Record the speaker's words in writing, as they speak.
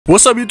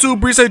What's up, YouTube?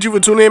 Appreciate you for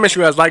tuning in. Make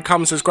sure you guys like,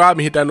 comment, subscribe,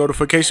 and hit that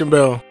notification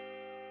bell.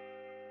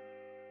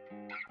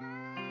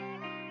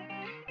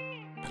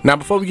 Now,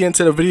 before we get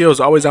into the videos,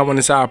 always I want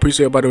to say I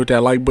appreciate everybody with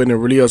that like button. It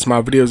really helps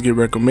my videos get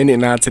recommended.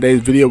 Now,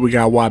 today's video we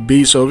got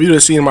YB. So if you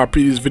just seen my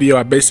previous video,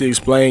 I basically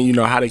explained,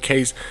 how the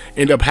case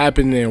ended up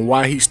happening and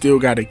why he still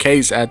got a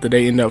case after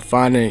they end up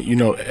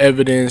finding,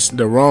 evidence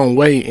the wrong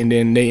way, and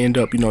then they end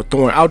up,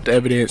 throwing out the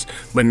evidence.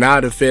 But now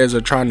the feds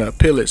are trying to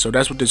appeal it. So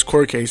that's what this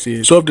court case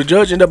is. So if the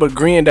judge end up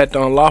agreeing that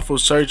the unlawful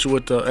search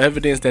with the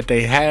evidence that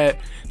they had,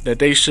 that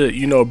they should,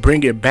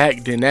 bring it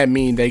back, then that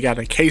means they got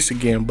a case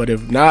again. But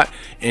if not,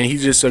 and he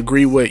just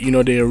agree with,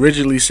 they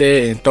originally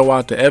said and throw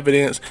out the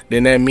evidence,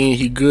 then that means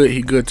he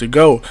good to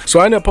go. So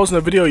I ended up posting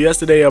a video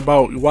yesterday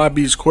about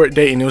YB's court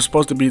date, and it was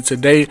supposed to be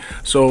today.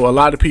 So a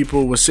lot of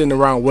people were sitting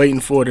around waiting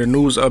for the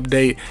news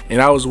update,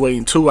 and I was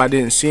waiting too. I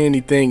didn't see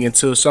anything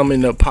until something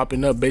ended up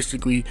popping up,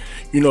 basically,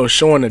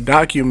 showing a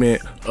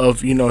document of,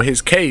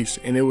 his case,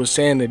 and it was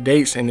saying the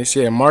dates, and it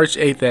said March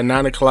 8th at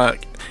 9 o'clock.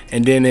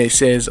 And then it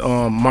says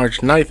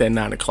March 9th at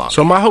 9 o'clock.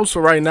 So my hopes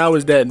for right now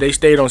is that they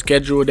stayed on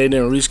schedule. They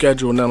didn't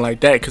reschedule, nothing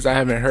like that, because I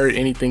haven't heard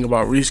anything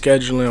about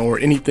rescheduling or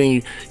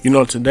anything,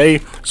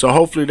 today. So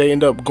hopefully they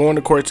end up going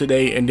to court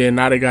today, and then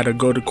now they got to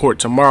go to court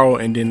tomorrow,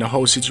 and then the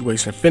whole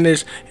situation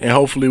finished, and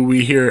hopefully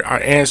we hear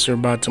our answer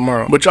by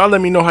tomorrow. But y'all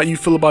let me know how you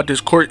feel about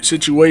this court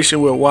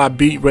situation with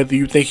YB, whether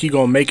you think he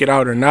gonna make it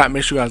out or not.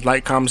 Make sure you guys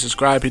like, comment,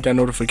 subscribe, hit that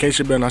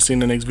notification bell, and I'll see you in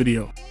the next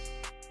video.